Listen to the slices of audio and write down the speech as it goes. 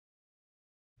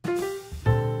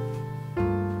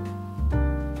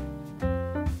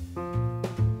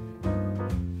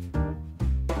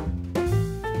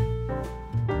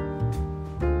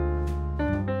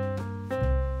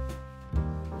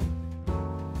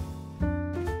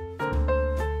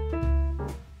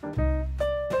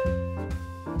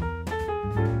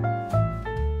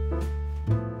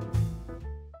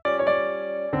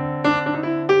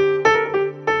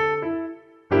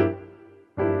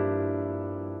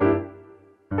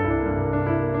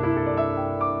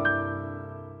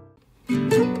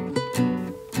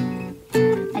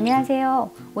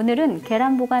안녕하세요. 오늘은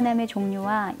계란 보관함의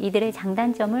종류와 이들의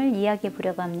장단점을 이야기해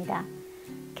보려고 합니다.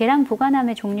 계란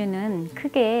보관함의 종류는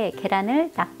크게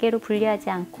계란을 낱개로 분리하지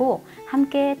않고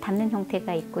함께 담는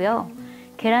형태가 있고요.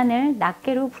 계란을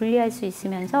낱개로 분리할 수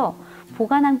있으면서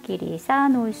보관함끼리 쌓아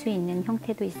놓을 수 있는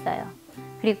형태도 있어요.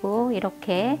 그리고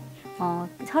이렇게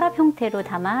서랍 형태로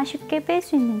담아 쉽게 뺄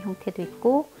수 있는 형태도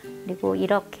있고, 그리고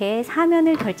이렇게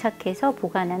사면을 결착해서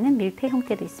보관하는 밀폐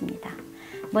형태도 있습니다.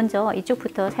 먼저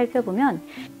이쪽부터 살펴보면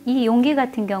이 용기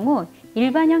같은 경우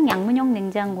일반형 양문형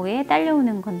냉장고에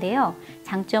딸려오는 건데요.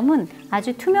 장점은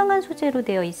아주 투명한 소재로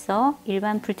되어 있어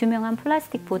일반 불투명한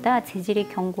플라스틱보다 재질이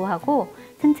견고하고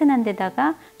튼튼한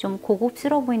데다가 좀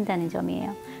고급스러워 보인다는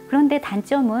점이에요. 그런데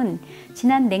단점은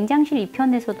지난 냉장실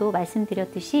 2편에서도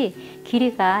말씀드렸듯이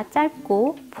길이가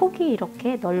짧고 폭이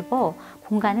이렇게 넓어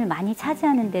공간을 많이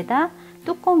차지하는 데다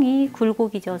뚜껑이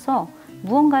굴곡이져서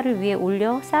무언가를 위에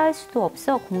올려 쌓을 수도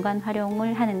없어 공간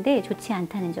활용을 하는데 좋지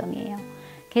않다는 점이에요.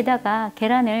 게다가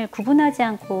계란을 구분하지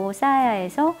않고 쌓아야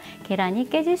해서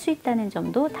계란이 깨질 수 있다는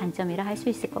점도 단점이라 할 수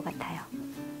있을 것 같아요.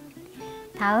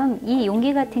 다음 이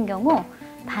용기 같은 경우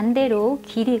반대로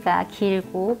길이가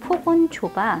길고 폭은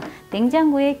좁아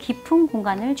냉장고의 깊은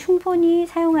공간을 충분히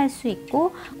사용할 수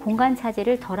있고 공간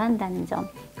차지를 덜 한다는 점,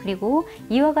 그리고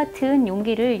이와 같은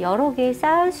용기를 여러 개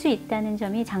쌓을 수 있다는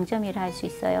점이 장점이라 할 수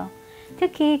있어요.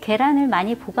 특히 계란을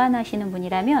많이 보관하시는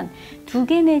분이라면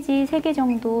 2개 내지 3개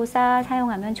정도 쌓아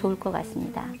사용하면 좋을 것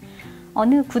같습니다.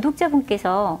 어느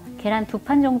구독자분께서 계란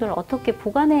 2판 정도를 어떻게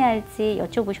보관해야 할지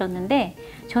여쭤보셨는데,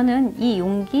 저는 이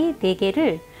용기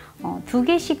 4개를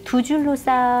 2개씩 2줄로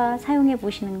쌓아 사용해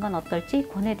보시는 건 어떨지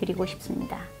권해드리고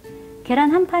싶습니다.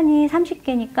 계란 한 판이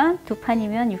 30개니까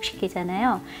 2판이면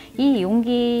 60개잖아요. 이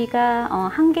용기가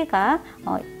한 개가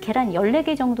계란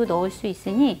 14개 정도 넣을 수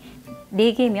있으니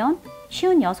 4개면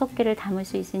쉬운 6개를 담을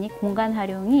수 있으니 공간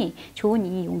활용이 좋은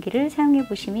이 용기를 사용해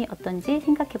보심이 어떤지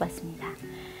생각해 봤습니다.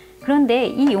 그런데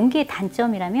이 용기의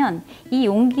단점이라면 이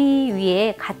용기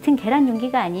위에 같은 계란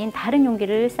용기가 아닌 다른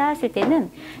용기를 쌓았을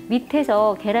때는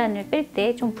밑에서 계란을 뺄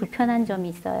때 좀 불편한 점이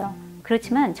있어요.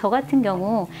 그렇지만 저 같은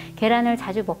경우 계란을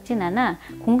자주 먹진 않아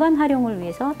공간 활용을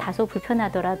위해서 다소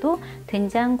불편하더라도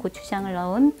된장, 고추장을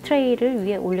넣은 트레이를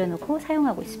위에 올려놓고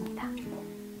사용하고 있습니다.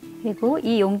 그리고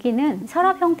이 용기는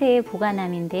서랍 형태의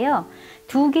보관함인데요.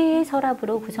 2개의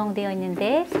서랍으로 구성되어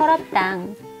있는데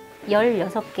서랍당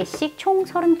 16개씩 총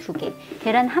 32개,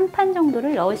 계란 한 판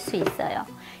정도를 넣을 수 있어요.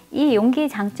 이 용기의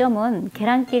장점은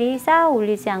계란끼리 쌓아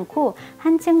올리지 않고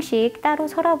한 층씩 따로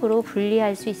서랍으로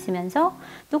분리할 수 있으면서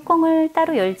뚜껑을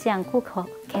따로 열지 않고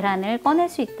계란을 꺼낼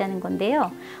수 있다는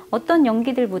건데요. 어떤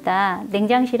용기들보다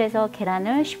냉장실에서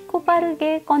계란을 쉽고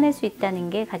빠르게 꺼낼 수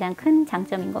있다는 게 가장 큰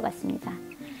장점인 것 같습니다.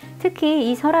 특히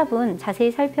이 서랍은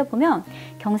자세히 살펴보면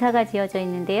경사가 지어져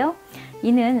있는데요.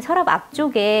 이는 서랍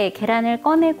앞쪽에 계란을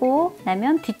꺼내고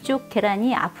나면 뒤쪽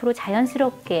계란이 앞으로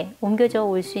자연스럽게 옮겨져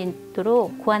올 수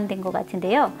있도록 고안된 것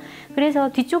같은데요.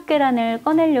 그래서 뒤쪽 계란을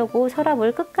꺼내려고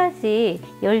서랍을 끝까지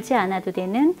열지 않아도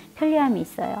되는 편리함이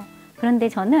있어요. 그런데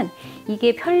저는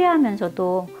이게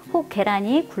편리하면서도 혹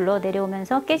계란이 굴러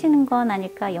내려오면서 깨지는 건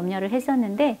아닐까 염려를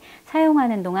했었는데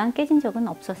사용하는 동안 깨진 적은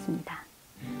없었습니다.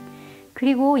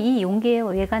 그리고 이 용기의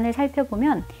외관을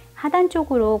살펴보면 하단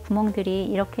쪽으로 구멍들이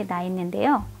이렇게 나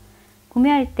있는데요.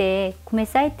 구매할 때 구매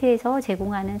사이트에서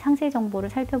제공하는 상세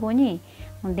정보를 살펴보니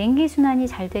냉기 순환이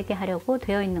잘 되게 하려고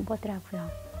되어 있는 거더라고요.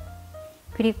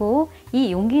 그리고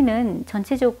이 용기는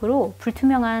전체적으로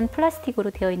불투명한 플라스틱으로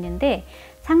되어 있는데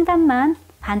상단만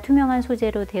반투명한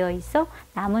소재로 되어 있어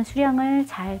남은 수량을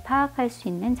잘 파악할 수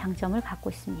있는 장점을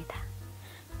갖고 있습니다.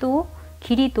 또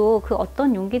길이도 그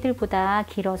어떤 용기들보다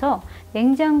길어서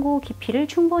냉장고 깊이를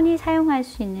충분히 사용할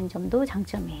수 있는 점도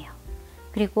장점이에요.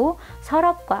 그리고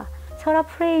서랍과 서랍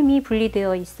프레임이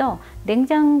분리되어 있어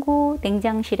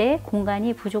냉장실에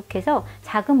공간이 부족해서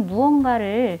작은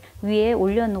무언가를 위에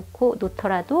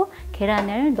놓더라도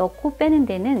계란을 넣고 빼는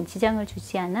데는 지장을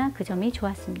주지 않아 그 점이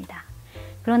좋았습니다.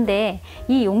 그런데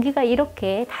이 용기가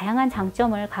이렇게 다양한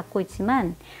장점을 갖고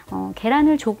있지만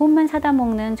계란을 조금만 사다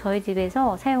먹는 저희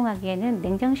집에서 사용하기에는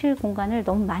냉장실 공간을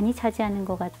너무 많이 차지하는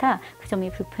것 같아 그 점이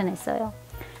불편했어요.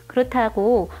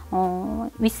 그렇다고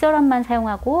윗서랍만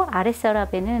사용하고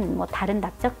아랫서랍에는 다른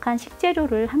납작한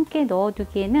식재료를 함께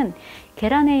넣어두기에는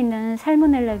계란에 있는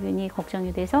살모넬라균이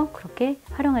걱정이 돼서 그렇게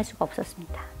활용할 수가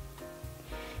없었습니다.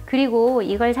 그리고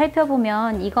이걸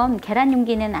살펴보면 이건 계란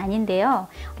용기는 아닌데요.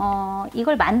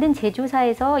 이걸 만든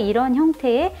제조사에서 이런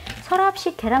형태의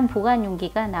서랍식 계란 보관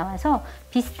용기가 나와서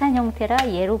비슷한 형태라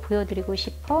예로 보여드리고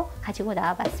싶어 가지고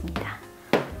나와 봤습니다.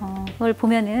 이걸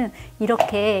보면은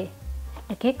이렇게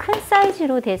이렇게 큰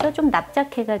사이즈로 돼서 좀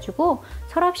납작해가지고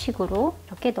서랍식으로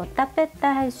이렇게 넣었다 뺐다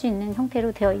할 수 있는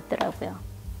형태로 되어 있더라고요.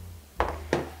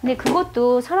 근데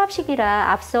그것도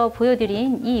서랍식이라 앞서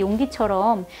보여드린 이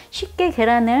용기처럼 쉽게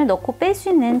계란을 넣고 뺄 수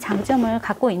있는 장점을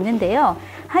갖고 있는데요.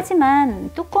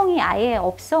 하지만 뚜껑이 아예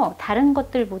없어 다른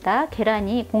것들보다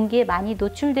계란이 공기에 많이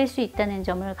노출될 수 있다는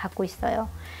점을 갖고 있어요.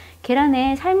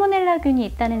 계란에 살모넬라균이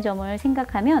있다는 점을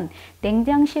생각하면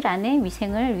냉장실 안의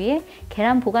위생을 위해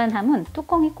계란 보관함은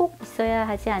뚜껑이 꼭 있어야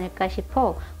하지 않을까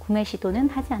싶어 구매 시도는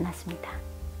하지 않았습니다.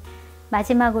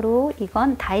 마지막으로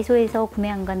이건 다이소에서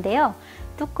구매한 건데요.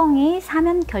 뚜껑이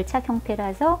사면 결착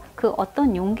형태라서 그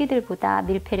어떤 용기들보다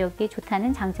밀폐력이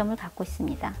좋다는 장점을 갖고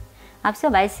있습니다.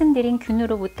 앞서 말씀드린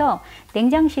균으로부터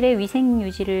냉장실의 위생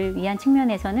유지를 위한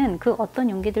측면에서는 그 어떤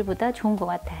용기들보다 좋은 것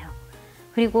같아요.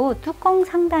 그리고 뚜껑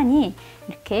상단이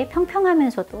이렇게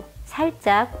평평하면서도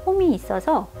살짝 홈이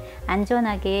있어서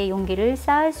안전하게 용기를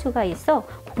쌓을 수가 있어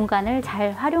공간을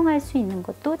잘 활용할 수 있는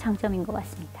것도 장점인 것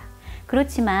같습니다.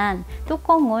 그렇지만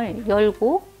뚜껑을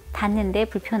열고 닫는데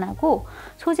불편하고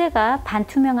소재가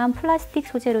반투명한 플라스틱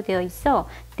소재로 되어 있어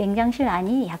냉장실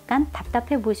안이 약간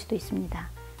답답해 보일 수도 있습니다.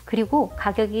 그리고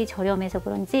가격이 저렴해서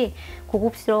그런지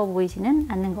고급스러워 보이지는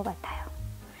않는 것 같아요.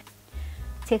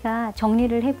 제가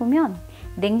정리를 해보면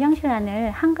냉장실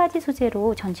안을 한 가지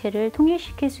소재로 전체를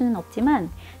통일시킬 수는 없지만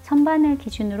선반을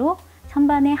기준으로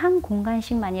선반의 한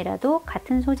공간씩만이라도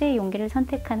같은 소재의 용기를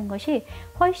선택하는 것이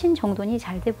훨씬 정돈이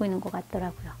잘 돼 보이는 것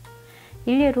같더라고요.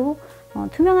 일례로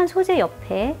투명한 소재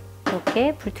옆에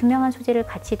이렇게 불투명한 소재를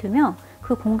같이 두면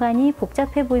그 공간이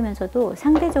복잡해 보이면서도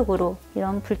상대적으로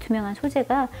이런 불투명한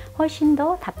소재가 훨씬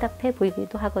더 답답해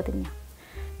보이기도 하거든요.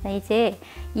 이제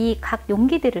이 각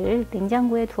용기들을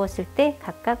냉장고에 두었을 때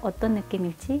각각 어떤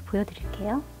느낌일지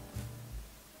보여드릴게요.